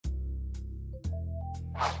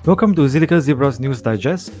Welcome to Zilliqa Zebra's News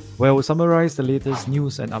Digest, where I will summarize the latest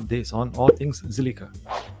news and updates on all things Zilliqa.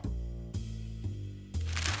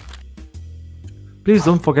 Please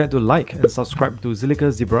don't forget to like and subscribe to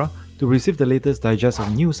Zilliqa Zebra to receive the latest digest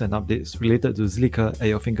of news and updates related to Zilliqa at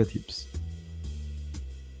your fingertips.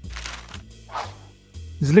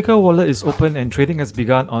 Zilliqa Wallet is open and trading has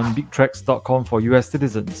begun on Bittrex.com for US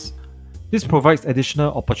citizens. This provides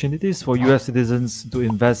additional opportunities for US citizens to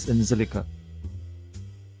invest in Zilliqa.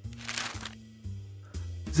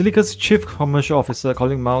 Zilliqa's Chief Commercial Officer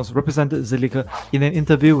Colin represented Zilliqa in an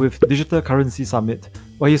interview with Digital Currency Summit,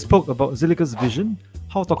 where he spoke about Zilliqa's vision,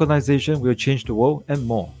 how tokenization will change the world, and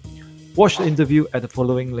more. Watch the interview at the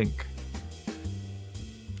following link.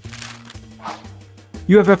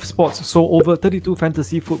 UFF Sports sold over 32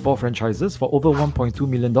 fantasy football franchises for over $1.2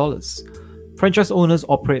 million. Franchise owners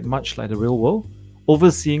operate much like the real world,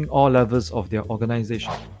 overseeing all levels of their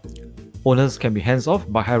organization. Owners can be hands-off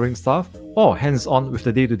by hiring staff or hands-on with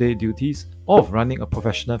the day-to-day duties of running a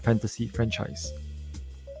professional fantasy franchise.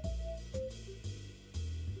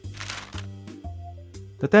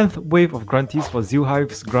 The 10th wave of grantees for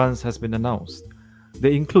ZILHive's grants has been announced.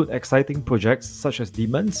 They include exciting projects such as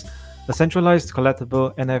Demons, a centralized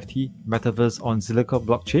collectible NFT metaverse on Zilliqa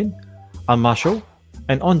blockchain, Unmarshal,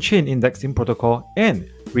 an on-chain indexing protocol, and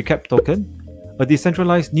Recap Token, a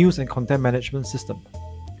decentralized news and content management system.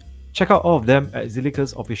 Check out all of them at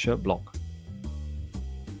Zilliqa's official blog.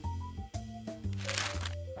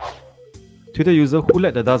 Twitter user Who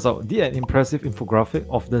Let the Dust Out did an impressive infographic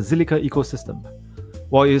of the Zilliqa ecosystem.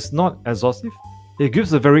 While it is not exhaustive, it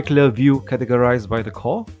gives a very clear view categorized by the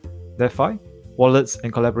core, DeFi, wallets,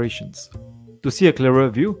 and collaborations. To see a clearer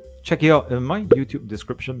view, check it out in my YouTube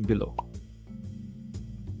description below.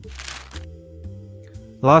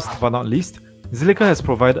 Last but not least, Zilliqa has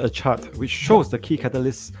provided a chart which shows the key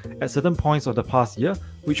catalysts at certain points of the past year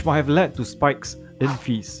which might have led to spikes in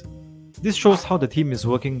fees. This shows how the team is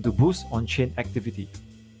working to boost on-chain activity.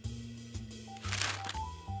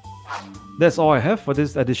 That's all I have for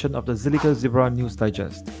this edition of the Zilliqa Zebra News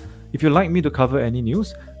Digest. If you'd like me to cover any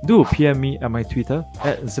news, do PM me at my Twitter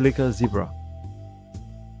at Zilliqa Zebra.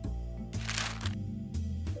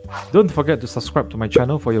 Don't forget to subscribe to my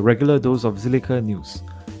channel for your regular dose of Zilliqa news.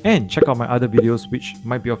 And check out my other videos which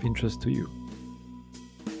might be of interest to you.